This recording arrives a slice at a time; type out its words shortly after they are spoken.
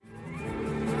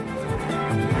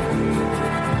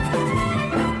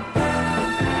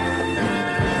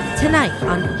Tonight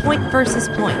on Point versus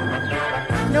Point.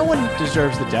 No one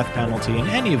deserves the death penalty in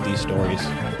any of these stories.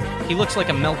 He looks like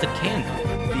a melted candle.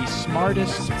 The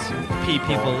smartest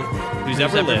people who's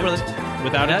ever ever lived, lived,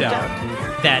 without a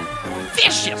doubt. That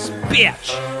vicious bitch.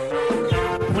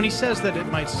 When he says that it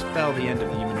might spell the end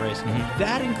of the human race,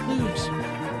 that includes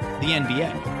the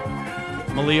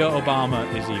NBA. Malia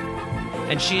Obama is evil.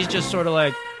 And she's just sort of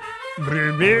like...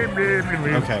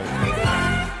 Okay.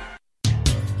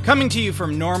 Coming to you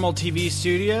from Normal TV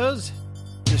Studios,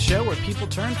 the show where people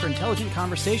turn for intelligent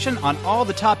conversation on all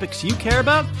the topics you care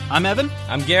about. I'm Evan.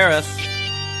 I'm Gareth.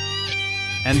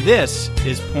 And this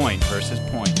is Point versus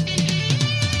Point.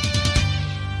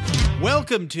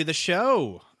 Welcome to the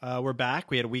show. We're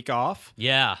back. We had a week off.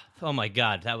 Yeah. Oh my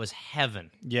God, that was heaven.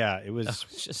 Yeah, it was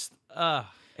Just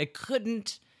it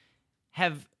couldn't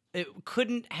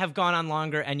have gone on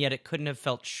longer, and yet it couldn't have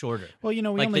felt shorter. Well, you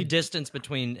know, like the distance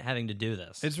between having to do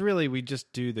this. It's really, we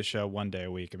just do the show one day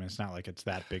a week. I mean, it's not like it's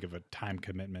that big of a time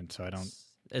commitment, so I don't...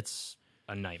 It's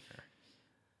a nightmare.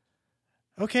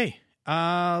 Okay,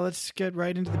 let's get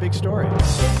right into the big story.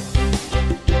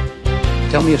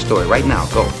 Tell me a story right now.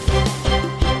 Go.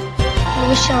 I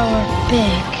wish I were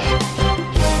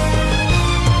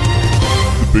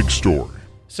big. The big story.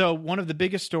 So one of the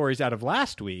biggest stories out of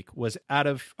last week was out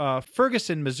of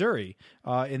Ferguson, Missouri,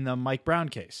 in the Mike Brown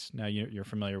case. Now, you're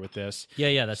familiar with this.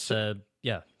 Yeah, that's with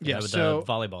the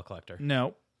volleyball collector.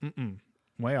 No,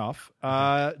 way off.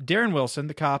 Darren Wilson,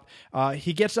 the cop,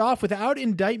 he gets off without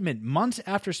indictment months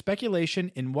after speculation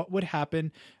in what would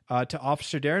happen to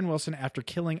Officer Darren Wilson after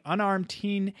killing unarmed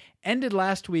teen ended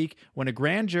last week when a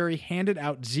grand jury handed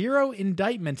out 0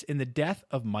 indictments in the death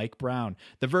of Mike Brown.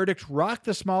 The verdict rocked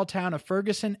the small town of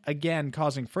Ferguson again,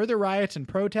 causing further riots and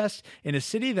protests in a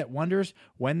city that wonders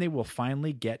when they will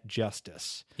finally get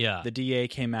justice. Yeah. The DA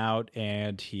came out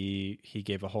and he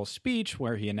gave a whole speech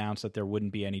where he announced that there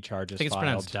wouldn't be any charges I think it's filed.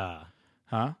 pronounced Da.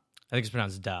 Huh? I think it's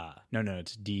pronounced Da. No,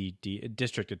 it's D,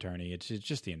 District Attorney. It's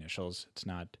just the initials. It's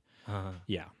not.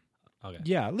 Yeah. Okay.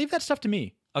 Yeah, leave that stuff to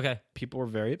me. Okay. People were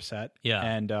very upset. Yeah.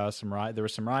 And there was some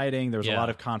rioting. There was a lot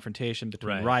of confrontation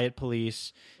between riot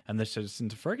police and the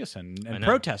citizens of Ferguson and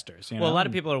protesters. Well, a lot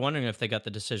of people are wondering if they got the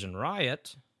decision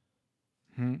right.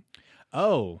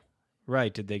 Oh,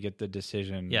 right. Did they get the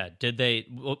decision? Yeah. Did they?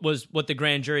 Was what the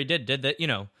grand jury did? Did that?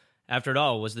 After it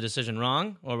all, was the decision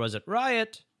wrong or was it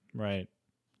riot? Right.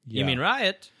 You mean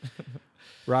riot?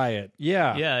 Riot.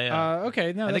 Yeah. Yeah.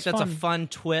 Okay. No, I think that's fun. a fun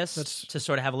twist to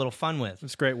sort of have a little fun with.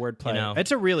 It's great wordplay.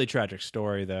 It's a really tragic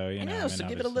story, though. I know, so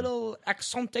give it a little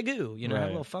accent aigu. Have a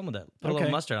little fun with it. Put a little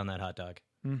mustard on that hot dog.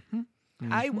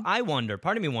 I wonder.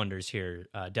 Part of me wonders here.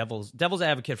 Devil's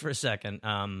advocate for a second.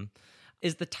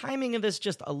 Is the timing of this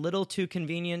just a little too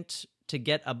convenient to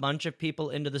get a bunch of people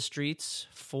into the streets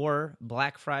for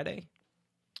Black Friday?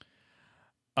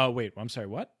 Oh, wait. I'm sorry.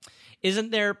 What?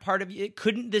 Isn't there part of it?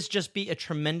 Couldn't this just be a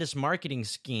tremendous marketing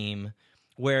scheme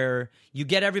where you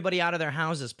get everybody out of their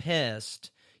houses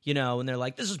pissed, and they're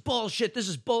like, this is bullshit.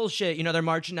 They're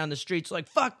marching down the streets like,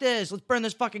 fuck this. Let's burn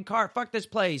this fucking car. Fuck this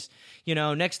place.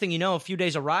 Next thing you know, a few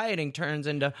days of rioting turns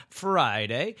into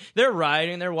Friday. They're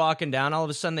rioting. They're walking down. All of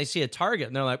a sudden they see a Target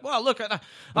and they're like, well, look at that.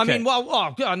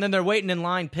 And then they're waiting in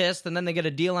line pissed. And then they get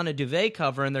a deal on a duvet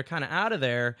cover and they're kind of out of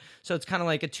there. So it's kind of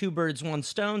like a 2 birds, 1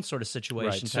 stone sort of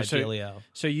situation type dealio.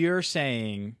 So you're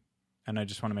saying, and I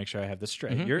just want to make sure I have this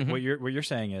straight. What you're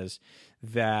saying is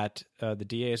that the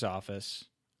DA's office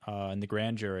and the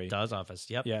grand jury office,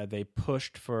 yep. Yeah, they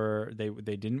pushed for they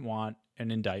didn't want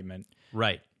an indictment,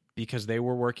 right? Because they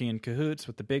were working in cahoots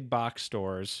with the big box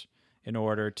stores in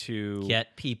order to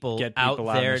get people out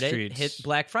there the to hit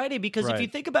Black Friday. Because if you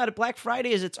think about it, Black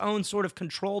Friday is its own sort of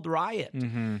controlled riot.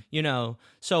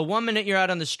 So 1 minute you're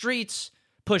out on the streets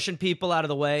pushing people out of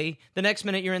the way, the next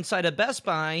minute you're inside a Best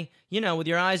Buy, with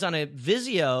your eyes on a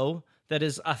Vizio that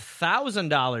is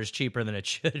 $1,000 cheaper than it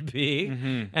should be,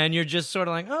 and you're just sort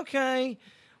of like, okay,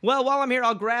 well, while I'm here,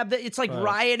 I'll grab that. It's like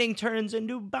rioting turns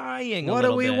into buying. What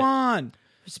do we want?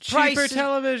 Cheaper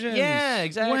television. Yeah,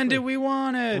 exactly. When do we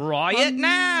want it? Riot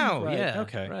now. Right. Yeah.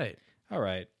 Okay. Right. All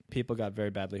right. People got very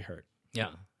badly hurt.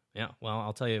 Yeah. Yeah. Well,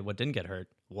 I'll tell you what didn't get hurt: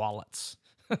 wallets.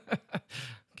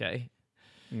 Okay.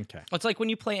 It's like when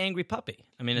you play Angry Puppy.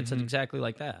 I mean, it's exactly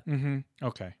like that.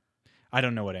 Okay. I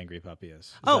don't know what Angry Puppy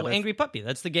is. Angry Puppy.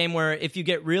 That's the game where if you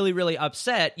get really, really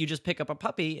upset, you just pick up a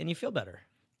puppy and you feel better.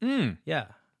 Yeah.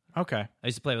 Okay. I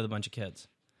used to play with a bunch of kids.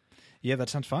 Yeah, that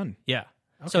sounds fun. Yeah.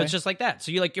 Okay. So it's just like that.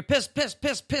 So you're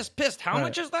pissed. How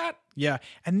much is that? Yeah.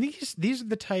 And these are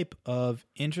the type of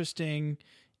interesting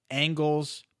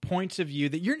angles, points of view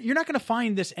that you're not going to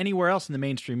find this anywhere else in the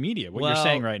mainstream media, what you're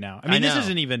saying right now. I mean, this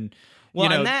isn't even... Well,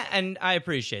 you know, and I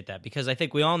appreciate that because I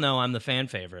think we all know I'm the fan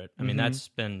favorite. I mean, that's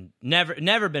been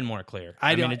never been more clear.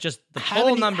 I mean, it just the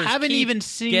poll numbers haven't keep even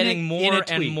seen getting it more in a and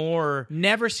tweet. more.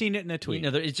 Never seen it in a tweet.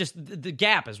 You know, it's just the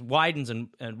gap is widens and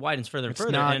widens further and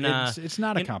further. not- and it's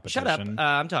not a competition. Shut up!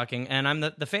 I'm talking, and I'm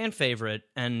the fan favorite.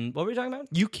 And what were we talking about?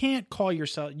 You can't call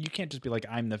yourself. You can't just be like,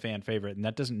 I'm the fan favorite, and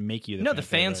that doesn't make you the. No, fan the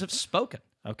fans favorite. have spoken.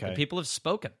 Okay. The people have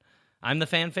spoken. I'm the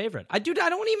fan favorite. I don't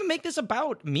want to even make this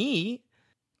about me.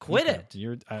 Quit Okay.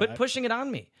 it. Quit pushing it on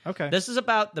me. Okay. This is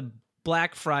about the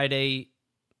Black Friday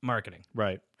marketing.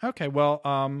 Right. Okay. Well,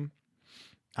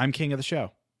 I'm king of the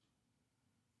show.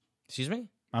 Excuse me?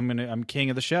 I'm king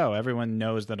of the show. Everyone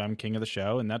knows that I'm king of the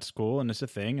show, and that's cool, and it's a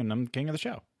thing, and I'm king of the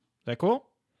show. Is that cool?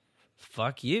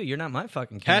 Fuck you. You're not my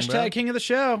fucking king, Hashtag bro. king of the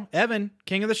show. Evan,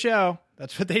 king of the show.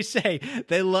 That's what they say.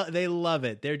 They love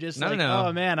it. They're just No.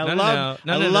 oh man, I No. love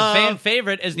The fan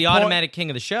favorite is the automatic king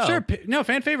of the show. Sure, no,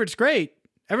 fan favorite's great.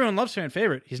 Everyone loves fan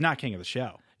favorite. He's not king of the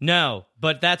show. No,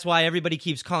 but that's why everybody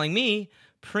keeps calling me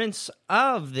Prince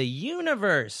of the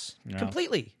Universe. No.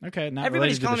 Completely. Okay, not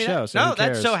Everybody's related to calling the me show, that. so No, who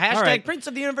that's so cares? hashtag All right. Prince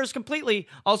of the Universe completely.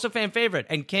 Also fan favorite.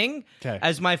 And King, Okay.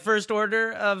 as my first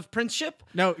order of princeship,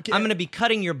 No, I'm going to be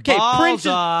cutting your Okay, balls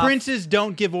off. princes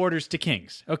don't give orders to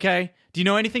kings. Okay, do you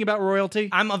know anything about royalty?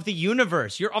 I'm of the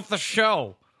universe. You're of the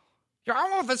show. You're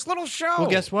of this little show. Well,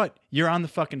 guess what? You're on the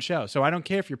fucking show, so I don't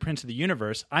care if you're prince of the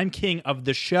universe. I'm king of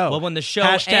the show. Well, when the show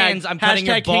Hashtag- ends, I'm cutting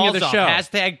your hashtag king of balls the off. show.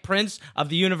 Hashtag Prince of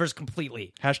the Universe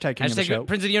completely. Hashtag king of the Hashtag show.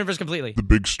 Prince of the Universe completely. The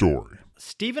big story.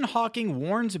 Stephen Hawking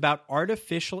warns about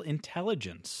artificial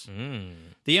intelligence.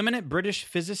 The eminent British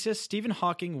physicist Stephen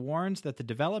Hawking warns that the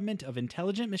development of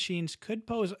intelligent machines could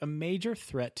pose a major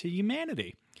threat to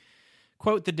humanity.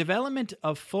 Quote, the development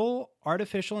of full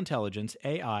artificial intelligence,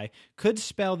 AI, could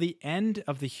spell the end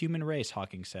of the human race,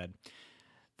 Hawking said.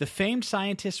 The famed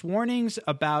scientist's warnings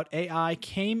about AI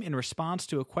came in response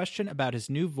to a question about his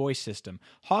new voice system.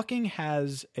 Hawking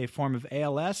has a form of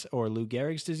ALS, or Lou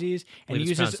Gehrig's disease, and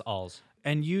Believe it's uses pronounced alls.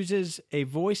 and uses a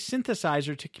voice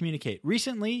synthesizer to communicate.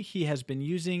 Recently, he has been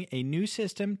using a new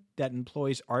system that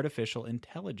employs artificial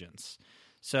intelligence.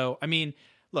 So, I mean,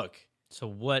 look, So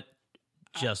what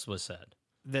just was said?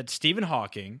 that Stephen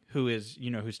Hawking, who is, you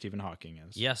know who Stephen Hawking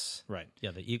is? Yes. Right.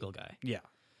 Yeah, the eagle guy. Yeah.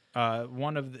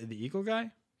 One of the Eagle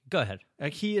guy? Go ahead.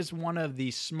 He is one of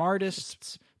the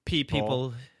smartest people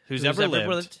who's who's ever ever lived,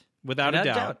 lived, without a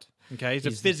without doubt. Okay, he's a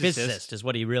the physicist. is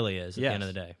what he really is at Yes. the end of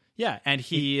the day. Yeah, and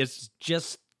he is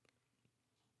Just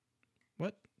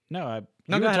what? No,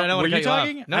 no, you go were ahead. I don't were want to you cut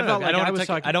you talking? off. No, I no, felt I like don't I want was to.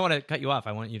 talking. I don't want to cut you off.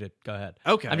 I want you to go ahead.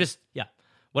 Okay. I'm just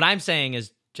What I'm saying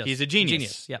is just He's a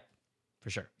genius. Yep, for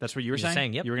sure. That's what you were You're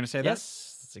saying. Yep. You were going to say that.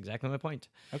 Yes, that's exactly my point.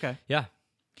 Okay. Yeah.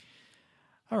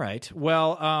 All right.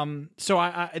 Well, so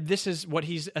I this is what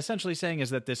he's essentially saying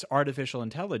is that this artificial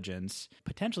intelligence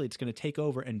potentially it's going to take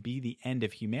over and be the end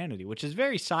of humanity, which is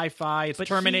very sci-fi. It's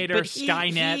Terminator,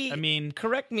 Skynet. I mean,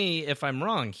 correct me if I'm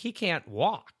wrong. He can't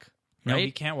walk. no, Right?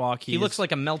 he can't walk. He looks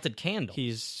like a melted candle.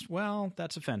 he's well.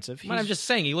 That's offensive. But I'm just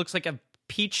saying, he looks like a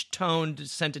peach-toned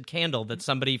scented candle that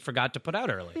somebody forgot to put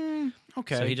out early.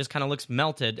 okay. So he just kind of looks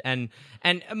melted. And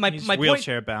my He's my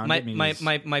wheelchair point, bound. My, It means-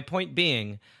 my point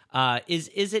being,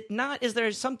 is it not? Is there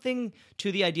something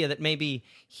to the idea that maybe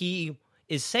he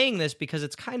is saying this because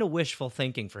it's kind of wishful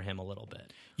thinking for him a little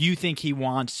bit? You think he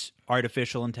wants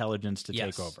artificial intelligence to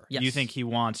Yes. take over? Yes. You think he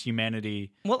wants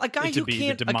humanity? Well, a guy to who be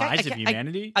can't the demise of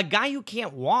humanity. A guy who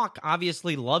can't walk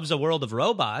obviously loves a world of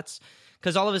robots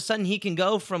because all of a sudden he can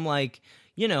go from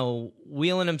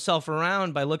wheeling himself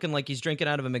around by looking like he's drinking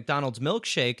out of a McDonald's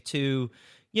milkshake to,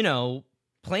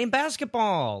 playing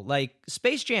basketball like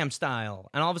Space Jam style,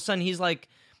 and all of a sudden he's like,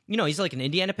 he's like an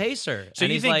Indiana Pacer. So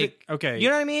and you he's think like, that- okay. you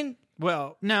know what I mean?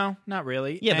 Well, no, not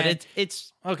really. Yeah, And- but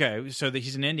it's okay. So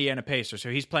he's an Indiana Pacer.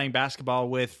 So he's playing basketball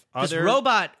with this other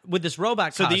robot with this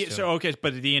robot So costume.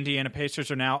 but the Indiana Pacers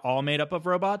are now all made up of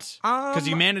robots because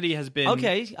humanity has been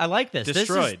Okay, I like this.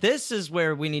 destroyed. This is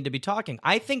where we need to be talking.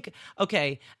 I think,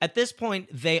 at this point,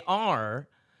 the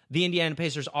Indiana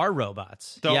Pacers are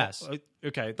robots. the- Yes.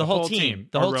 the whole team.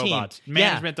 The are whole team. robots. Yeah.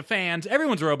 Management, the fans,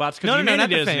 everyone's robots because No, not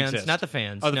humanity the doesn't fans. exist. Not the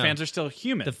fans. Oh, the no. fans are still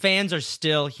human. The fans are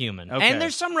still human. Okay. And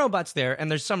there's some robots there,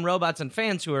 and there's some robots and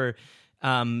fans who are,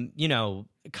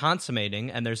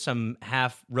 consummating, and there's some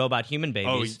half robot human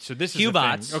babies. so this is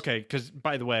Hubots. the thing. Okay, because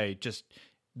by the way, just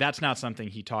that's not something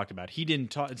he talked about. He didn't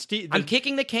talk. I'm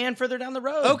kicking the can further down the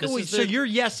road. Okay, This wait, is so the- you're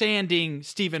yes-anding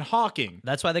Stephen Hawking.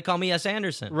 That's why they call me S.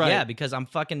 Anderson. Right. Yeah, because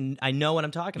I know what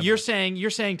I'm talking about. You're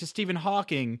saying to Stephen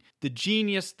Hawking, the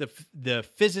genius, the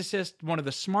physicist, one of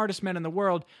the smartest men in the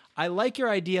world. I like your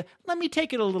idea. Let me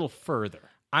take it a little further.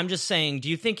 I'm just saying, do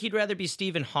you think he'd rather be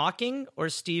Stephen Hawking or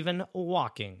Stephen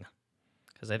Walking?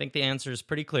 Because I think the answer is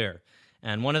pretty clear.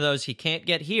 And one of those he can't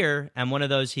get here, and one of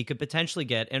those he could potentially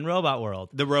get in Robot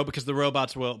World. Because the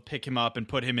robots will pick him up and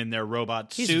put him in their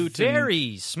robot He's suit.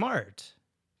 very smart.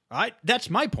 That's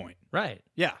my point. Right.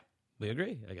 Yeah. We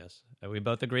agree, I guess. We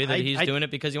both agree that he's doing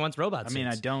it because he wants robot suits. I mean,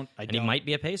 I don't. And he might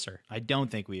be a pacer. I don't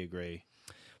think we agree.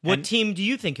 What team do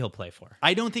you think he'll play for?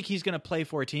 I don't think he's going to play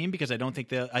for a team because I don't think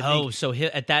that. So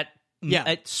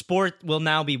at sport will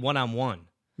now be one-on-one.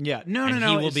 Yeah, no.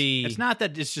 He will It's not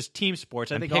that it's just team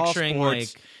sports. I think picturing all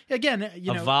sports. Again, a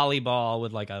volleyball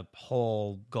with like a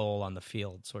whole goal on the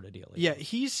field sort of deal. Yeah,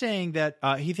 he's saying that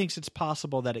he thinks it's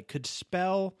possible that it could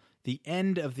spell the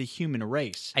end of the human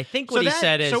race. I think what he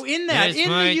said is in the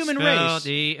human race,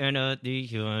 the end of the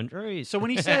human race. So when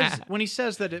he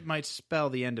says that it might spell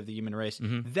the end of the human race,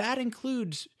 that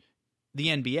includes the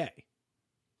NBA.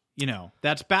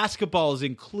 That's basketball is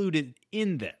included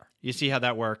in there. You see how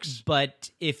that works?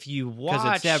 But if you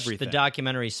watch it's the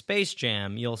documentary Space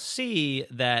Jam, you'll see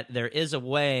that there is a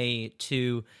way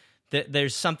to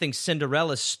there's something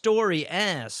Cinderella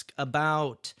story-esque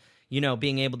about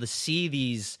being able to see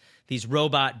these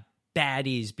robot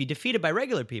baddies be defeated by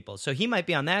regular people. So he might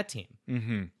be on that team.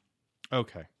 Mm-hmm.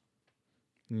 Okay.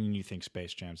 And you think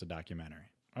Space Jam's a documentary?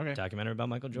 Okay. Documentary about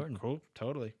Michael Jordan. Cool.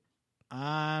 Totally.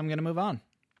 I'm going to move on.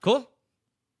 Cool.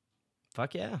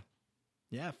 Fuck yeah.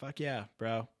 Yeah, fuck yeah,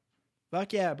 bro.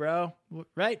 Fuck yeah, bro.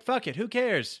 Right? Fuck it. Who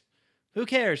cares? Who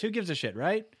cares? Who gives a shit,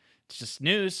 right? It's just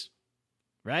news.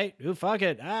 Right? Who fuck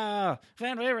it? Fan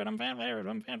favorite. I'm fan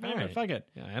favorite. Right. Fuck it.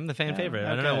 Yeah, I'm the fan favorite.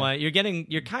 I don't okay. know why.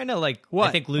 You're kind of like, what?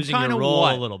 I think, losing your role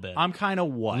a little bit. I'm kind of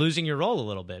what? Losing your role a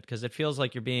little bit because it feels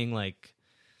like you're being like...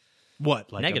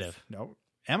 What? Like negative. No.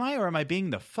 Am I or am I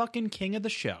being the fucking king of the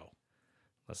show?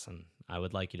 Listen, I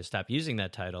would like you to stop using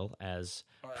that title as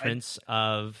Prince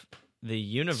of the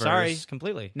Universe. Sorry.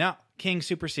 Completely. No. King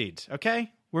supersedes.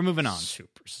 Okay? We're moving on.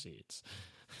 Supersedes.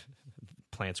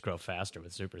 Plants grow faster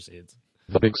with supersedes.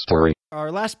 The big story.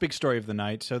 Our last big story of the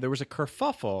night. So there was a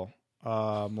kerfuffle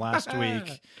last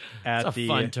week at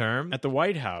fun term. At the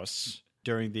White House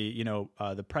during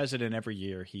the president every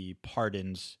year he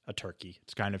pardons a turkey.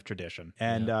 It's kind of tradition.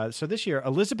 And so this year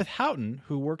Elizabeth Houghton,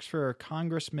 who works for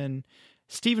Congressman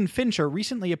Stephen Fincher,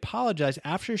 recently apologized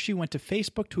after she went to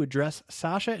Facebook to address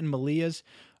Sasha and Malia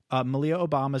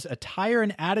Obama's attire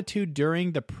and attitude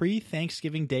during the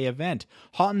pre-Thanksgiving Day event.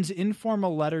 Houghton's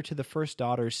informal letter to the first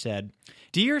daughters said,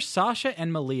 "Dear Sasha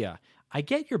and Malia, I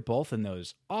get you're both in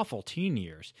those awful teen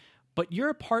years, but you're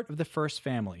a part of the first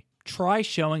family. Try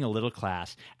showing a little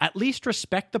class. At least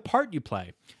respect the part you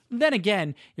play. Then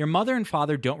again, your mother and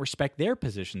father don't respect their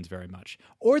positions very much,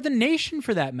 or the nation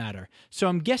for that matter, so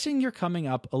I'm guessing you're coming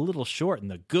up a little short in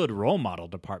the good role model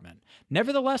department.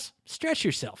 Nevertheless, stretch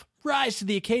yourself. Rise to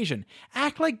the occasion.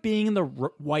 Act like being in the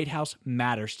White House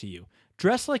matters to you.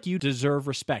 Dress like you deserve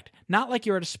respect, not like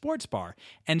you're at a sports bar.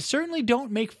 And certainly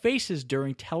don't make faces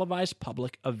during televised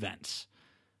public events."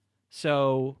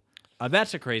 So...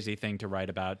 that's a crazy thing to write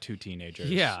about two teenagers.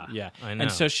 Yeah, I know.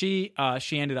 And so she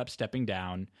ended up stepping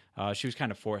down. She was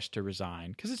kind of forced to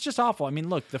resign because it's just awful. I mean,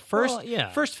 look, the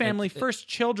first family, first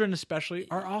children especially,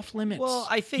 are off limits. Well,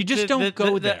 I think you just don't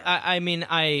go there. I mean,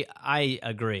 I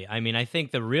agree. I mean, I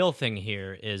think the real thing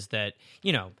here is that,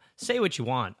 say what you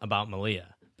want about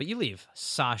Malia, but you leave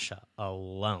Sasha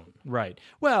alone. Right.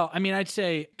 Well, I mean, I'd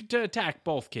say to attack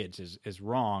both kids is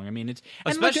wrong. I mean, it's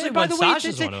especially by when the way,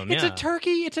 Sasha's one of them. It's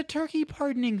a turkey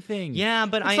pardoning thing. Yeah,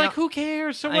 but it's like who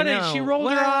cares? So what? She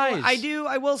rolled her eyes.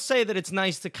 I will say that it's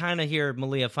nice to kind of hear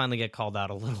Malia finally get called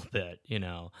out a little bit.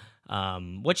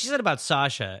 What she said about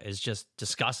Sasha is just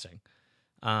disgusting.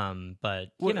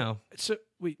 But so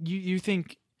you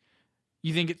think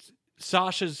it's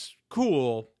Sasha's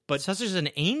cool, but Sasha's an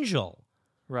angel.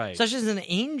 Right. Sasha's an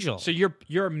angel. So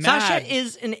you're mad. Sasha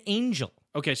is an angel.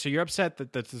 Okay, so you're upset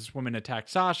that this woman attacked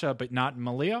Sasha, but not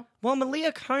Malia? Well,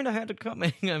 Malia kind of had to come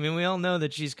in. I mean, we all know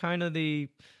that she's kind of the,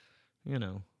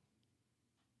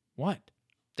 What?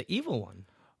 The evil one.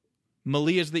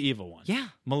 Malia's the evil one. Yeah.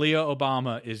 Malia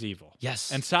Obama is evil.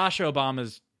 Yes. And Sasha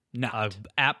Obama's not.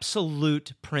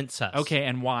 Absolute princess. Okay,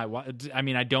 and why? I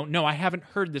mean, I don't know. I haven't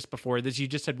heard this before. You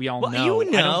just said we all know. You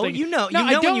know.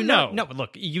 I don't know. No, but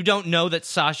look, you don't know that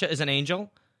Sasha is an angel?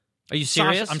 Are you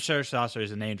serious? I'm sure Sasha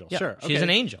is an angel. Yeah, sure. She's okay. an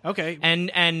angel. Okay.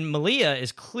 And Malia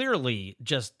is clearly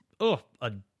just, a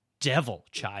devil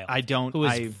child. Who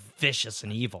is vicious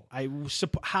and evil.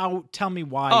 Tell me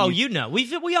why. Oh,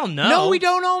 we all know. No, we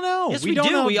don't all know. Yes, we do.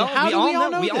 We all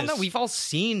know. We all know. We've all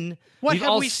seen. What we've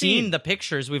have all we seen seen? The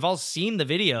pictures. We've all seen the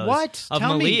videos. What? Of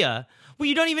Tell Malia Well,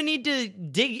 you don't even need to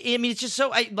dig. I mean, it's just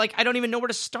so I don't even know where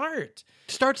to start.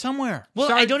 Start somewhere. Well,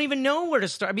 Start- I don't even know where to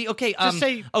start. I mean, okay, Just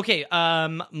say- okay,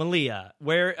 Malia.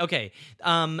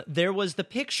 There was the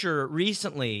picture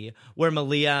recently where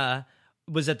Malia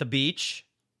was at the beach.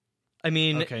 I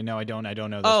mean, Okay, no, I don't know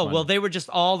this oh one. well, they were just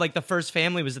all like the first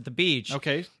family was at the beach.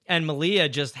 Okay. And Malia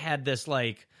just had this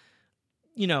like,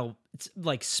 it's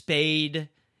like spade,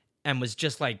 and was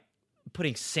just like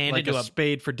putting sand Like into a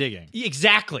spade for digging.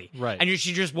 exactly Right. And you're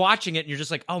just watching it, and you're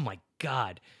just like, oh my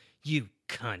god, you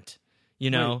cunt.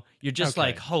 Wait, You're just okay.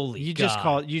 like, holy You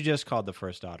God. just called the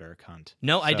first daughter a cunt.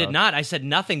 No, I So- did not. I said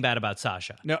nothing bad about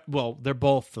Sasha. No, well, they're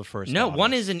both the first. No, daughter.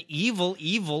 one is an evil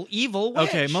witch.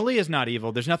 Okay, Malia's not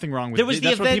evil. There's nothing wrong with There was the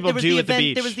that's event. what people there was do the at the event.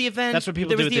 beach. There was the event. That's what people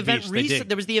there do was at the the event beach. They dig.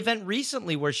 There was the event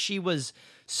recently where she was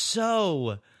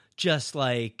so just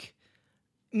like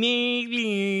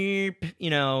me,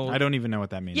 I don't even know what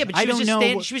that means. Yeah, but I she was don't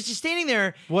just know. she was just standing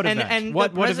there. What and, event? And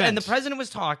What the president, event? And the president was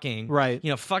talking. Right.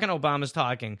 Fucking Obama's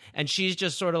talking, and she's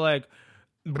just sort of like,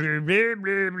 Okay,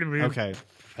 I don't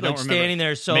remember. standing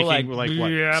there, so Making, like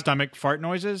what stomach fart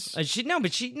noises. And you know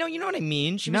what I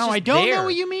mean. She was No, just I don't there. know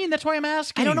what you mean. That's why I'm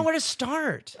asking. I don't know where to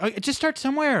start. Just start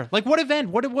somewhere. Like what event?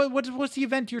 What's the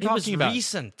event you're It was talking about?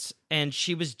 recent, and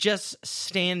she was just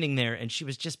standing there, and she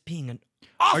was just being an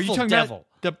Are awful you talking devil. about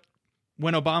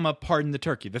when Obama pardoned the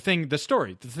turkey? The thing that the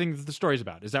story's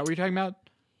about. Is that what you're talking about?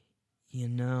 I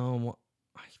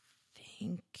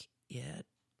think it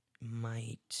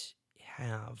might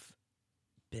have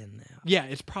been that. Yeah,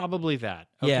 it's probably that.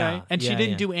 Okay, Yeah, and she yeah,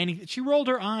 didn't yeah. do anything. She rolled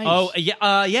her eyes. Oh,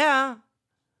 yeah, yeah.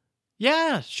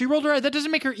 yeah, she rolled her eyes. That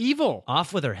doesn't make her evil.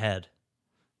 Off with her head.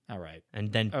 All right.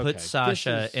 And then Okay, put this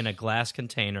Sasha is- in a glass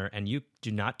container, and you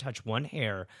do not touch one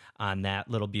hair on that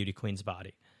little beauty queen's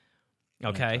body.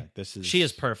 Okay? this is- She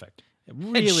is perfect.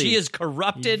 Really, And she is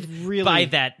corrupted really- by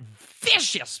that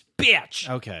vicious bitch.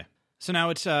 Okay. So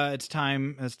now it's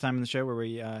time in the show where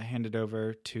we hand it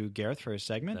over to Gareth for his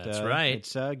segment. That's right.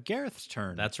 It's Gareth's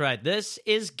turn. That's right. This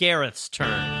is Gareth's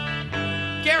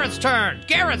turn. Gareth's turn.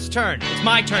 Gareth's turn. It's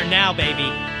my turn now, baby.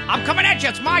 I'm coming at you.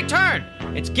 It's my turn.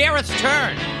 It's Gareth's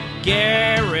turn.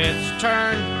 Gareth's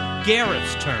turn.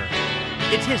 Gareth's turn.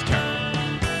 It's his turn.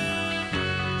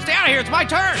 Stay out of here. It's my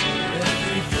turn.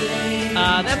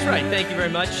 That's right. Thank you very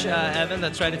much, Evan.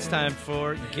 That's right. It's time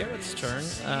for Gareth's turn.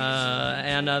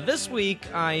 And this week,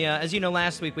 as you know,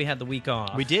 last week we had the week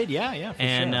off. We did, yeah, for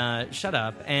And sure. shut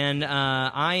up. And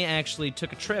I actually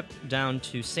took a trip down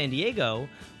to San Diego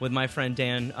with my friend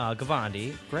Dan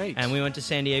Gavandi. Great. And we went to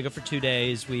San Diego for 2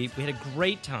 days. We had a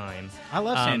great time. I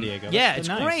love San Diego. Yeah, That's it's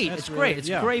nice. great. That's It's really- great. It's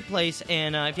yeah. a great place.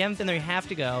 And if you haven't been there, you have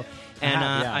to go. And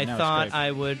Yeah, I no, it's thought great.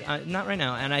 I would not right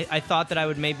now. And I thought that I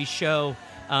would maybe show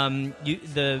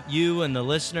you and the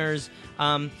listeners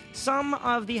some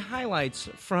of the highlights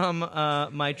from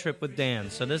my trip with Dan.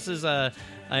 So this is a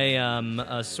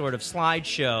sort of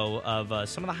slideshow of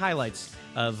some of the highlights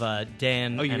of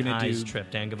Dan Oh, you're and gonna I's do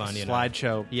trip. Dan Gavandi and I.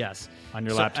 Slideshow. Yes. On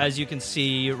your So laptop. As you can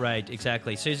see, right,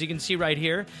 exactly. So as you can see right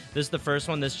here, this is the first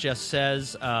one. This just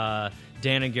says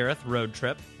Dan and Gareth road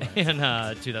trip in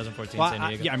 2014 Well, San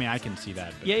Diego. yeah, I mean, I can see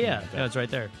that. but, yeah, you yeah. know, No, it's right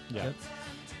there. Yeah. Yep.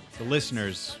 The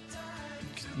listeners,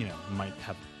 might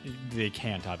have. They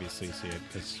can't obviously see it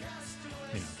because,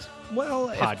 it's Well,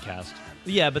 a podcast.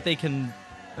 yeah, but they can.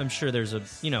 I'm sure there's a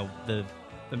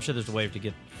I'm sure there's a way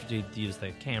to use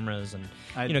the cameras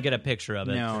and get a picture of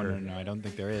it. No, or- no, I don't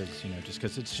think there is. Just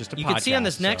because it's just a You podcast. can see on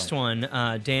this so- next one,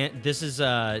 Dan. This is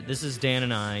Dan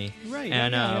and I. Right,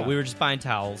 And yeah. we were just buying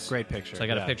towels. Great picture. So I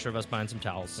got yeah. a picture of us buying some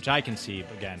towels. which I can see.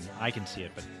 Again, I can see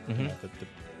it, but the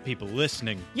people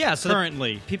listening, Yeah, so the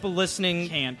currently people listening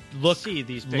can't look see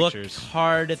these look pictures.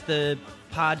 hard at the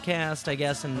podcast, I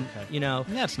guess, and Okay.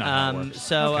 That's not how it works.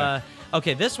 So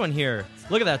okay, this one here.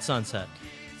 Look at that sunset.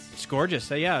 It's gorgeous.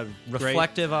 Yeah, great.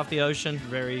 Reflective off the ocean.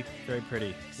 Very, very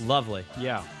pretty. Lovely.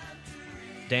 Yeah.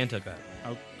 Dan took that.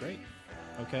 Oh, great.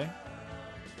 Okay.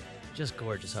 Just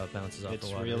gorgeous how it bounces off It's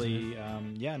the water. isn't it?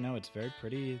 really, it's very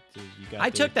pretty. You got I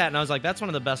the- took that and I was like, that's one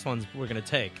of the best ones we're going to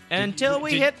take. Until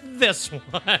we did- hit this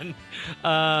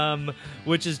one,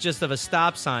 which is just of a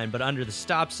stop sign, but under the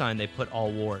stop sign, they put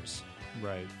all wars,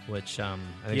 Right. which I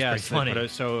think Yeah. is pretty funny.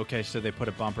 So they put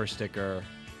a bumper sticker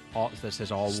that says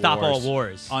all Stop wars all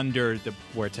wars. under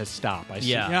where it says stop. I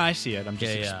see. Yeah. Yeah, I see it. I'm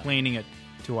just Yeah. explaining it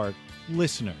to our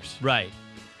listeners. Right.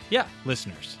 Yeah.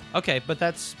 Listeners. Okay, but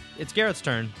it's Garrett's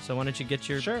turn, so why don't you get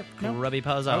your Sure. No. grubby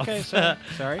paws off? Okay,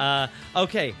 sorry.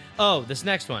 Okay. Oh, this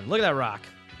next one. Look at that rock.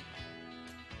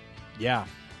 Yeah.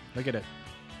 Look at it.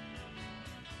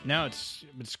 No, it's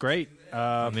great.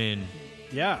 I mean,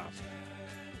 Yeah.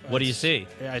 What do you see?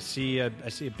 I see a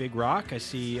big rock. I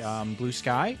see blue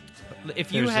sky.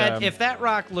 If you There's, had, if that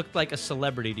rock looked like a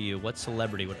celebrity to you, what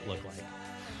celebrity would it look like?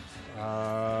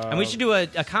 And we should do a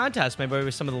contest.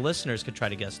 Maybe some of the listeners could try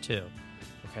to guess too.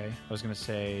 Okay, I was gonna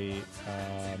say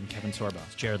Kevin Sorbo.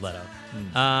 It's Jared Leto.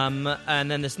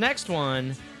 And then this next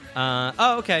one.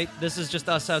 Okay. This is just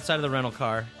us outside of the rental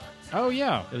car. Oh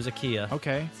yeah. It was a Kia.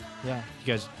 Okay. Yeah.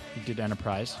 You did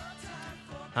Enterprise.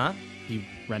 Huh? You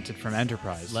rented from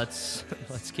Enterprise. Let's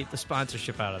keep the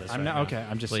sponsorship out of this. I'm right not now. okay.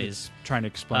 I'm just please. trying to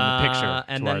explain the picture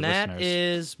And to then our that listeners.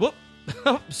 is whoop.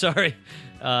 Oh, sorry.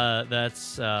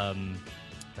 That's a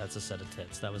set of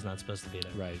tits. That was not supposed to be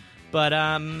there. Right. But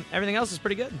everything else is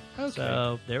pretty good. Okay.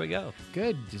 So there we go.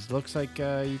 Good. It looks like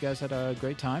you guys had a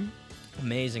great time.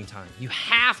 Amazing time. You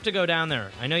have to go down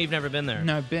there. I know you've never been there.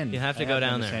 No, I've been. You have to I go been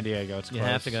down to there. San Diego. It's You close.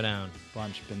 have to go down.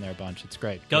 Bunch. Been there a bunch. It's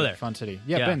great. Go Great, there. Fun city.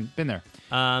 Yeah, Yeah. been there.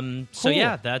 So Cool.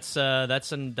 yeah, that's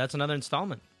another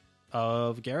installment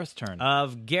Of Gareth's turn.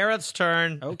 of Gareth's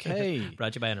turn. Okay.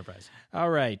 Brought to you by Enterprise. All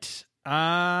right.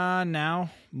 Now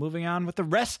moving on with the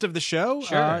rest of the show.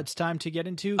 Sure. It's time to get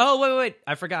into. Oh wait!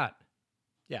 I forgot.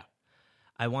 Yeah.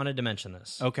 I wanted to mention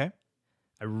this. Okay.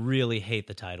 I really hate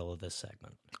the title of this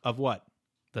segment. Of what?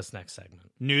 This next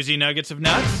segment. Newsy nuggets of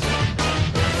nuts.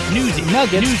 Newsy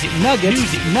nuggets, newsy nuggets,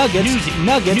 newsy nuggets, newsy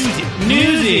nuggets,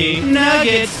 Newsy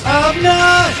nuggets of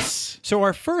nuts. So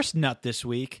our first nut this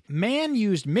week: man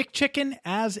used McChicken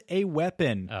as a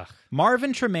weapon. Ugh.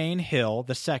 Marvin Tremaine Hill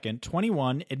II,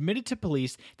 21, admitted to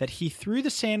police that he threw the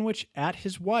sandwich at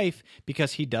his wife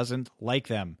because he doesn't like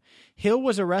them. Hill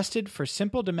was arrested for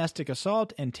simple domestic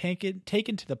assault and taken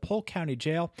to the Polk County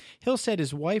Jail. Hill said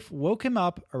his wife woke him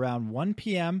up around 1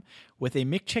 p.m. with a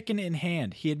McChicken in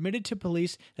hand. He admitted to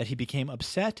police that he became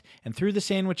upset and threw the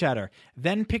sandwich at her,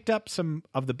 then picked up some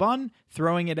of the bun,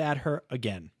 throwing it at her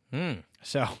again.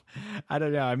 So, I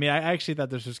don't know. I mean, I actually thought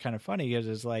this was kind of funny because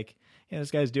it's like, this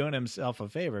guy's doing himself a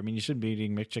favor. I mean, you shouldn't be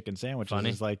eating McChicken sandwiches. Funny?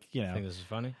 It's like, I think this is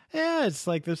funny. yeah, it's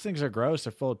like those things are gross.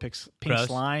 They're full of pink Gross?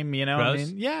 slime, I Gross?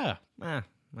 mean, yeah. I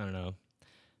don't know.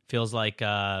 Feels like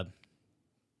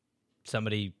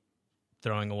somebody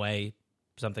throwing away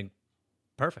something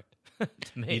perfect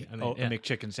to me. A yeah.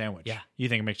 McChicken sandwich. Yeah. You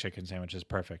think a McChicken sandwich is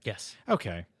perfect? Yes.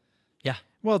 Okay. Yeah.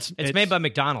 Well, It's made by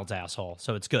McDonald's, asshole,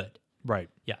 so it's good. right.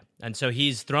 Yeah. And so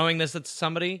he's throwing this at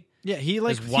somebody. Yeah, he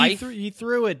His wife? he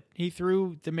threw it. He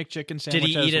threw the McChicken sandwich.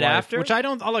 he at his eat it wife, after? Which I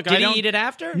don't. Oh, look, Did I don't, he eat it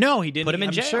after? No, he didn't. Put him in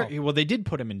I'm jail. Sure, well, they did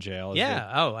put him in jail. Yeah.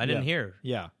 Oh, I didn't hear.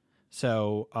 Yeah.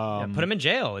 So, Yeah, put him in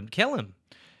jail and kill him.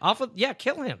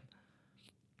 Kill him.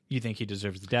 you think he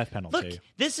deserves the death penalty? Look,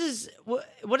 this is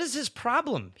what is his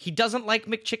problem? He doesn't like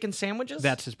McChicken sandwiches?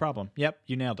 That's his problem. Yep,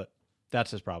 you nailed it. That's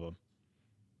his problem.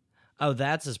 Oh,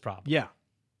 that's his problem. Yeah.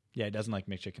 Yeah, he doesn't like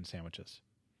McChicken sandwiches.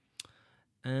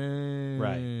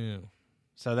 Right.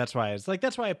 So that's why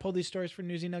I pulled these stories for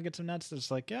Newsy Nuggets of Nuts. It's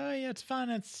like, oh yeah, it's fun.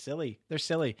 It's silly. They're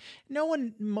silly. No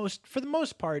one, for the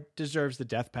most part, deserves the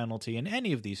death penalty in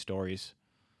any of these stories.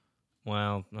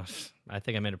 Well, I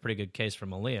think I made a pretty good case for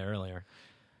Malia earlier.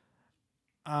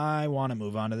 I want to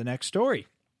move on to the next story.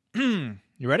 You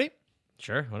ready?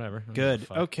 Sure, whatever. Good.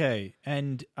 Fuck. Okay.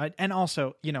 And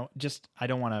also, I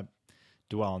don't want to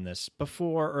dwell on this.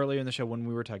 Before, earlier in the show, when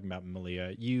we were talking about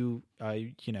Malia,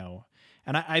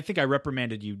 and I think I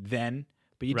reprimanded you then,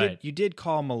 but you did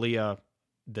call Malia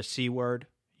the C word,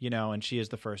 and she is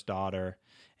the first daughter,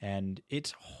 and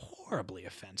it's horribly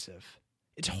offensive.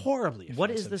 It's horribly offensive. What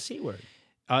is the C word?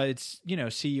 It's,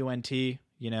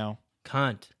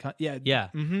 CUNT, Cunt. Yeah. Yeah.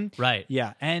 Mm-hmm. Right.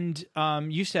 Yeah. And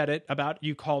you said it about,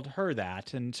 you called her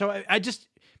that. And so I just,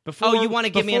 before. Oh, you want to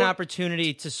give me an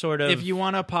opportunity to sort of. If you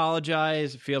want to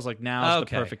apologize, it feels like now's the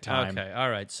perfect time. Okay. All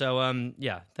right. So,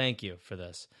 thank you for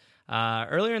this.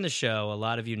 Earlier in the show, a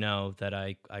lot of you know that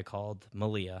I called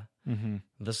Malia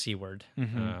the C word,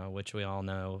 which we all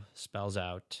know spells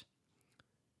out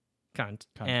cunt.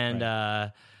 And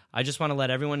right. I just want to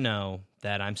let everyone know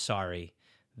that I'm sorry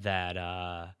that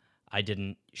I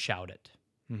didn't shout it.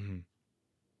 Mm-hmm.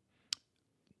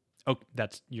 Oh,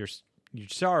 you're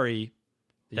sorry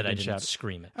that I you didn't shout.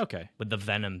 scream it. Okay. With the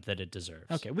venom that it deserves.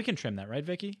 Okay, we can trim that, right,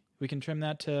 Vicky? We can trim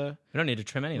that to. We don't need to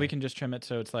trim anything. We can just trim it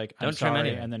so it's like I'm Don't trim sorry,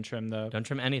 anything. and then trim the. Don't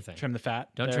trim anything. Trim the fat.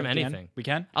 Don't there trim at the end? anything. We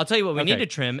can. I'll tell you what we Okay. need to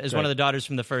trim is one of the daughters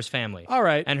from the first family. All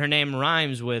right. And her name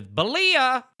rhymes with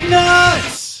Balia.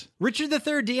 Nuts! Richard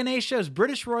III DNA shows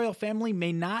British royal family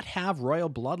may not have royal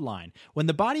bloodline. When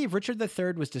the body of Richard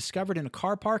III was discovered in a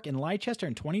car park in Leicester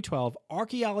in 2012,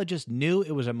 archaeologists knew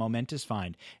it was a momentous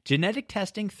find. Genetic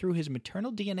testing through his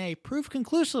maternal DNA proved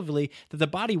conclusively that the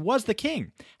body was the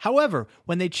king. However,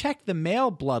 when they checked the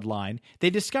male bloodline, they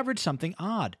discovered something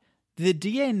odd. the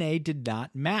DNA did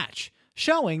not match,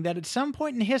 showing that at some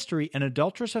point in history, an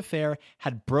adulterous affair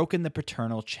had broken the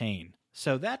paternal chain.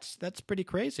 So that's pretty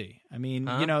crazy. I mean,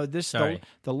 this Sorry.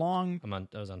 the long,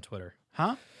 I was on Twitter.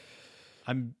 huh?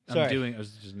 I'm Sorry. doing. I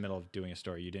was just in the middle of doing a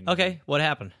story. You didn't. Okay, what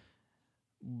happened?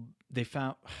 They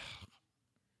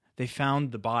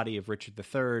found the body of Richard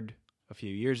III a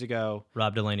few years ago.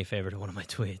 Rob Delaney favored one of my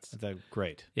tweets.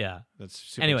 Great. Yeah. That's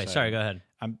super Anyway, exciting. sorry, go ahead.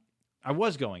 I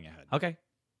was going ahead. Okay.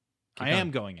 Keep I going.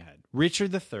 am going ahead.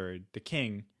 Richard III, the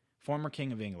king, former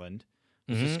king of England,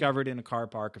 was Mm-hmm. discovered in a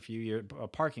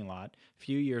parking lot a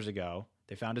few years ago.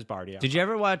 They found his body. Did you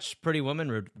ever watch Pretty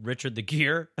Woman, Richard the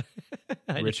Gear?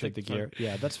 Richard the Gear?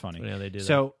 Yeah, that's funny. Yeah, they do that.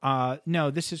 So,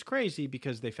 no, this is crazy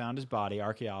because they found his body.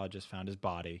 Archaeologists found his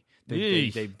body.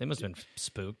 They must have been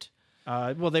spooked.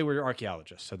 Well, they were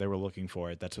archaeologists, so they were looking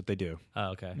for it. That's what they do. Oh,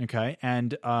 okay. Okay,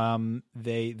 and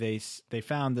they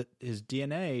found that his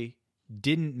DNA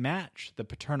didn't match the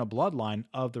paternal bloodline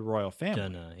of the royal family.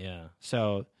 Dunna, yeah.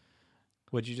 So,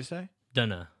 what'd you just say?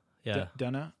 Dunna, yeah.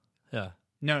 Dunna? Yeah.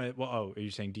 No. Well, are you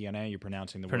saying DNA? You're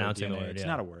pronouncing the Pronouncing word the DNA. word, It's yeah.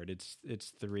 not a word.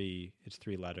 It's three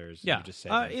letters. Yeah. You just say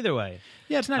that. Either way.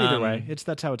 Yeah, it's not either Um, way.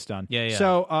 That's how it's done. Yeah.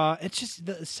 So it's just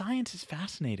the science is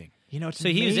fascinating. It's So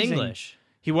he was amazing. English.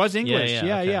 He was English.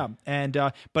 Yeah, Yeah. okay. And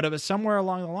but it was somewhere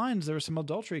along the lines there was some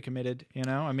adultery committed.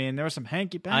 I mean, there was some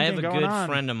hanky panky I have a going good on.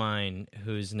 friend of mine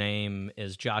whose name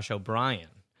is Josh O'Brien,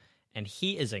 and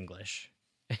he is English.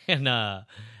 And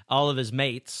all of his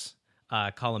mates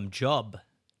call him Job,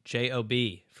 Job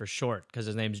for short, because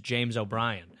his name's James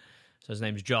O'Brien. So his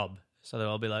name's Job. So they'll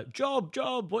all be like,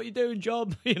 Job, what you doing,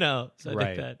 Job? So I Right.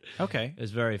 think that Okay.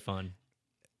 is very fun.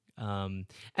 And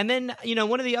then,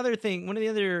 one of the other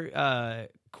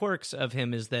quirks of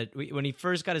him is that when he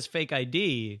first got his fake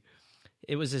ID,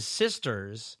 it was his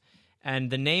sister's, and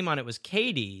the name on it was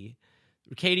Katie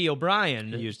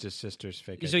O'Brien. He used his sister's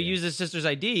fake. So he ID. used his sister's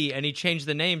ID, and he changed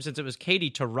the name since it was Katie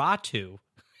to Ratu.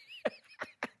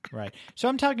 Right. So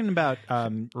I'm talking about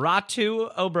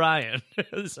Ratu O'Brien.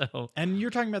 So, and you're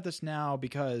talking about this now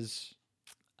because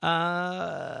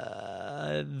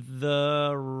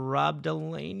the Rob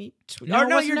Delaney tweet. No, Oh, it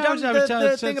no, wasn't- you're no, done it was-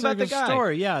 the it's thing about the guy.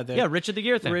 story. Yeah. Yeah, Richard the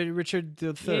Gear thing. Richard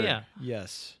III. Yeah.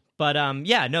 Yes. But so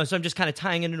I'm just kind of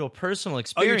tying it into a personal Oh,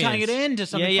 experience. you're tying it into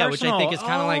something yeah, which I personal. think is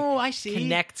kind of like I see.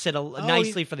 connects it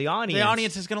nicely for the audience. The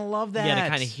audience is going to love that. Yeah, to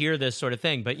kind of hear this sort of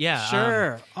thing. But yeah,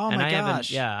 Sure. Oh and my I haven't-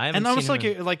 gosh. I haven't and almost seen like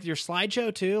him your, like your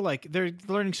slideshow too. Like they're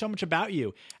learning so much about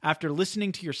you after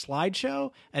listening to your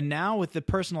slideshow, and now with the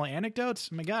personal anecdotes.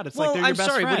 Oh my God, it's like Well, they're your I'm best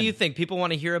sorry. friend. What do you think? People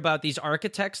want to hear about these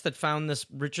architects that found this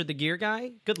Richard the Gear guy?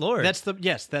 Good Lord. That's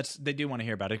they do want to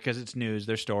hear about it because it's news.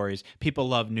 They're stories. People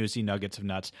love newsy nuggets of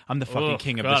nuts. I'm the fucking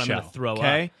king of the I'm show. gonna throw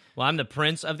okay, up. Well, I'm the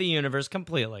prince of the universe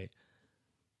completely.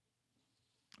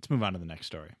 let's move on to the next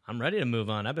story. I'm ready to move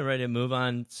on. I've been ready to move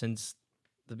on since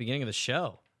the beginning of the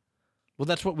show. Well,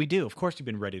 that's what we do. Of course, you've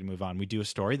been ready to move on. We do a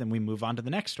story, then we move on to the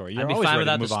next story. You're I'd be always fine ready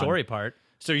to without the move on. story part.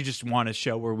 So you just want a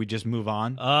show where we just move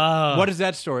on? Oh, What is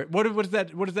that story? What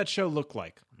does that show look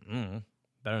like?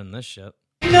 better than this shit.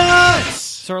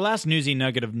 So our last newsy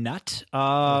nugget of nut.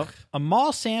 A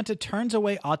mall Santa turns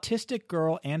away autistic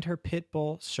girl and her pit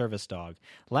bull service dog.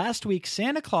 Last week,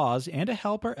 Santa Claus and a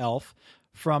helper elf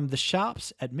from the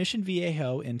shops at Mission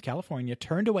Viejo in California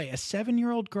turned away a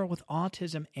 7-year-old girl with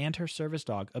autism and her service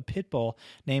dog, a pit bull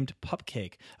named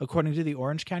Pupcake. According to the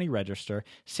Orange County Register,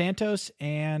 Santos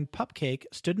and Pupcake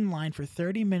stood in line for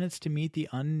 30 minutes to meet the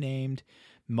unnamed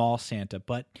mall Santa,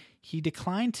 but he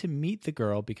declined to meet the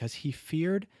girl because he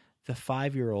feared the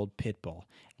 5-year-old pit bull.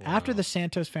 After the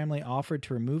Santos family offered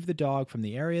to remove the dog from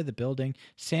the area of the building,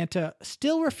 Santa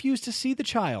still refused to see the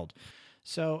child.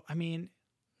 So, I mean,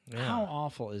 how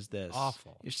awful is this?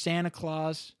 Awful. You're Santa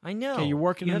Claus. I know. Okay, you're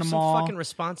working you in have a some mall. fucking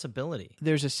responsibility.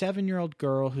 There's a 7-year-old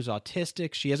girl who's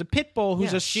autistic. She has a pit bull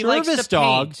who's Yeah, a she likes service to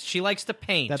dog. paint. She likes to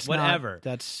paint. That's whatever. not-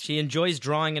 that's- she enjoys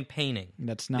drawing and painting.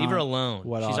 That's not Leave her alone.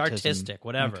 what She's autism- artistic.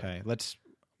 Whatever. Okay, let's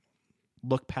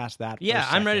look past that. for Yeah,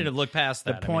 a I'm ready second. to look past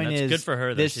that. The point that's is, good for her.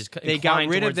 That this- she's they got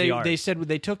rid of. the art. They said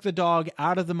they took the dog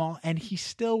out of the mall, and he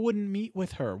still wouldn't meet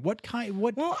with her. What kind?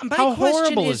 What? Well, my how question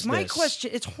horrible is my this?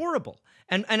 question. It's horrible,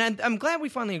 and I'm glad we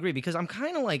finally agree because I'm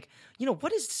kind of like,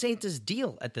 what is Santa's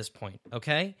deal at this point?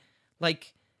 Okay,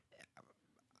 like,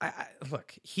 I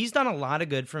look, he's done a lot of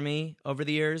good for me over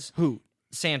the years. Who?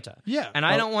 Santa. Yeah, and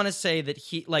I well- don't want to say that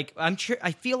I'm sure.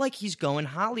 I feel like he's going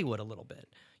Hollywood a little bit.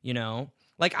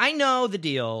 Like, I know the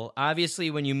deal.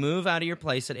 Obviously, when you move out of your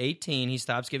place at 18, he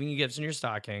stops giving you gifts in your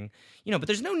stocking. But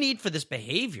there's no need for this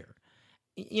behavior.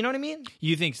 You know what I mean?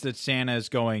 You think that Santa is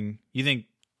going? You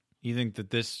think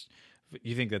that this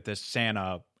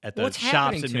Santa at the What's shops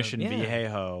happening at to him? Mission Yeah.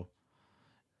 Viejo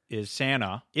is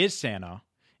Santa,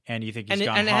 and you think he's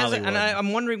gone and it has, Hollywood. and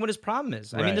I'm wondering what his problem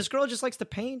is. I mean, Right. this girl just likes to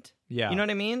paint. Yeah. You know what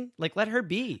I mean? Like, let her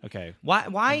be. Okay.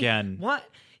 Why? Again, What?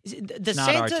 The not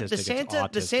Santa, artistic, the it's Santa,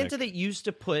 the Santa autistic. that used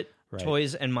to put Right.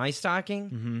 toys in my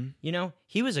stocking. You know,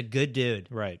 he was a good dude.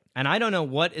 right. And I don't know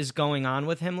what is going on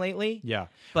with him lately. Yeah.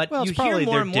 But Well, you it's hear probably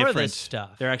more they're and more of this different.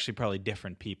 stuff. They're actually probably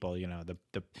different people. You know,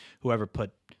 the whoever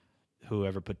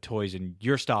put toys in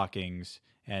your stockings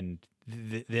and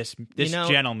this know,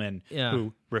 gentleman yeah.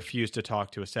 who refused to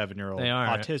talk to a 7-year-old They are.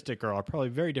 autistic girl are probably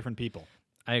very different people.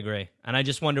 I agree, and I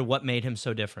just wonder what made him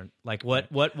so different. Like,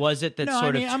 what was it that No, I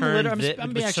sort mean, of I'm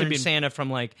turned, actually being Santa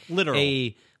from like literal.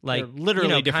 a like They're literally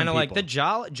kind different of like the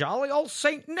people. jolly old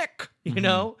Saint Nick. You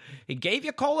know, he gave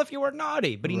you coal if you were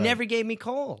naughty, but he Right. never gave me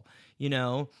coal. You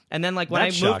know, and then like when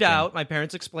That's I moved shocking. out, my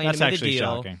parents explained That's to me the actually deal.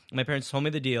 shocking. My parents told me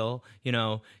the deal. You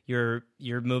know, you're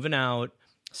moving out.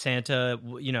 Santa,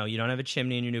 you know, you don't have a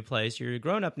chimney in your new place. You're a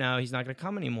grown up now. He's not going to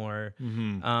come anymore.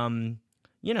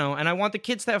 You know, and I want the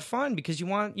kids to have fun because you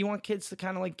want kids to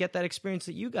kind of like get that experience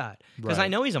that you got. Because I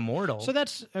Right. know he's immortal. So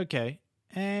that's okay.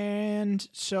 And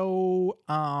so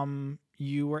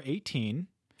you were 18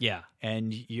 yeah,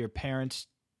 and your parents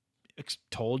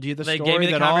told you the they story gave me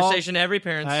the that conversation every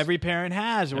parent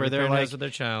has where they're like, with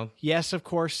their child. yes, of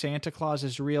course, Santa Claus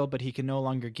is real, but he can no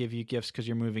longer give you gifts because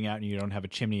you're moving out and you don't have a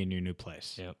chimney in your new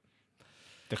place. Yep.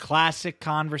 The classic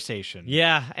conversation.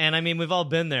 Yeah, and I mean we've all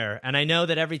been there, and I know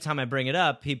that every time I bring it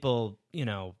up, people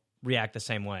react the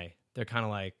same way. They're kind of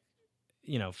like,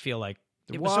 feel like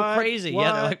it was so What? crazy.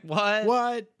 Yeah, they're like, what?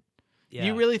 What? Yeah.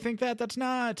 You really think that? That's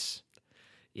nuts.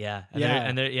 Yeah,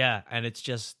 Yeah. and it's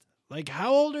just Like,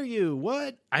 how old are you?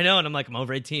 What? I know, and I'm like I'm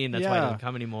over 18. That's why I Yeah. don't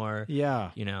come anymore.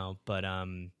 Yeah. But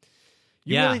You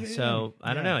yeah. really- So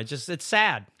I don't yeah. know. It's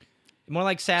sad. More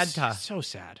like sad talk. So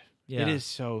sad. Yeah. It is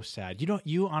so sad.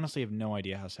 You honestly have no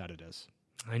idea how sad it is.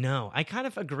 I know. I kind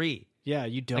of agree. Yeah,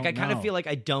 you don't Like I kind of know. feel like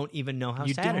I don't even know how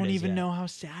you sad it don't is even yet. know how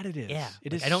sad it is. Yeah,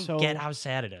 It like, is I don't so get how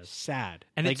sad it is, sad.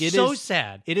 and Like, it's it so is-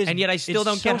 sad. It is, and yet I still it's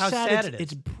don't get so how sad it's, it is.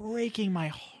 It's breaking my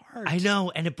heart. I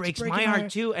know, and it breaks breaking my my heart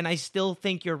heart. too. And I still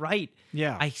think you're right.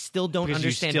 Yeah. I still don't Because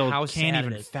understand you still how can't sad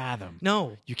even it is. fathom.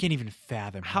 No, You can't even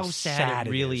fathom how sad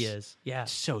it really is. Yeah,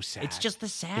 It's so sad. it's just the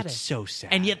saddest. It's so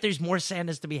sad. and yet there's more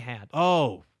sadness to be had.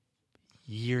 Oh,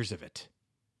 years of it.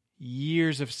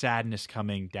 Years of sadness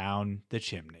coming down the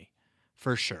chimney.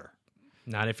 For sure.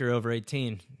 Not if you're over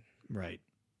 18. Right.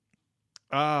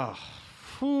 Oh,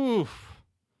 whew.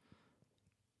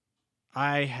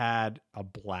 I had a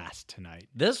blast tonight.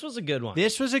 This was a good one.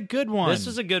 This was a good one. This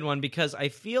was a good one because I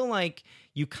feel like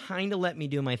you kind of let me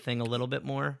do my thing a little bit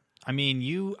more. I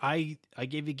mean, I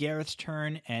gave you Gareth's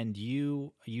turn, and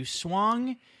you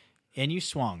swung, and you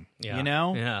swung. Yeah. You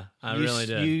know. Yeah, I You really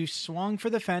did. You swung for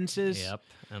the fences. Yep,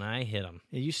 and I hit him.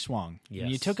 You swung. Yes.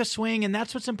 And you took a swing, and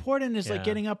that's what's important is like Yeah.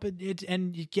 getting up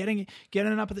and getting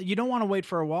up. You don't want to wait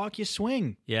for a walk. You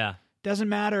swing. Yeah, Doesn't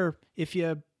matter if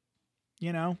you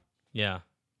know. yeah.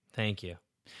 Thank you.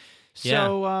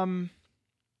 So,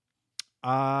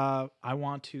 I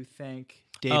want to thank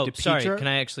Dave Oh, DePietro. sorry. Can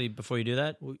I actually, before you do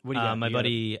that, What do you got? my You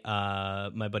buddy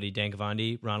Dan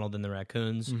Cavandi, Ronald and the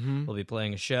Raccoons, Mm-hmm. will be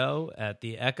playing a show at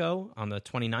the Echo on the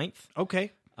 29th.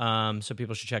 Okay, So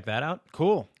people should check that out.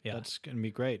 cool. Yeah. That's gonna be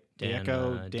great. The Dan,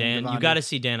 Echo, Dan, you Gavandi. got to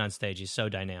see Dan on stage. He's so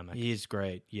dynamic. He's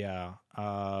great. Yeah.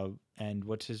 And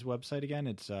what's his website again?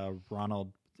 It's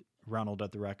Ronald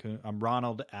at the Raccoon.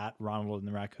 Ronald at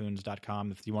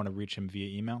ronaldandtheraccoons.com if you want to reach him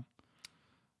via email.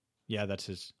 Yeah, that's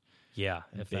his Yeah,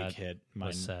 if big that hit.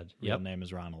 was said. Real Yep. name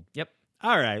is Ronald. Yep.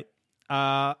 All right.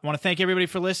 I want to thank everybody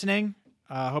for listening.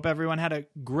 Hope everyone had a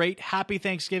great, happy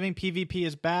Thanksgiving. PvP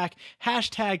is back.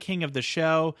 # King of the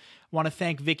Show. Want to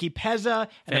thank Vicky Pezza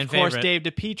and, Fan of course, favorite. Dave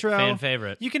DePietro. Fan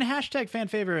favorite. You can # fan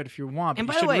favorite if you want. And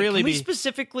but by you the should way, really can we be.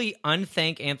 specifically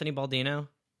unthank Anthony Baldino?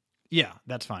 Yeah,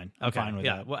 that's fine. I'm fine with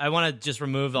yeah. that. Well, I want to just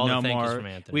remove all No the thank yous more. from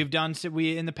Anthony. We've done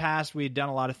in the past. We've done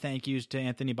a lot of thank yous to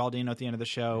Anthony Baldino at the end of the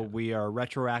show. We are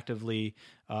retroactively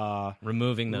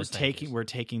removing those thank yous. We're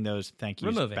taking those thank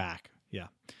yous Removing. back. Yeah.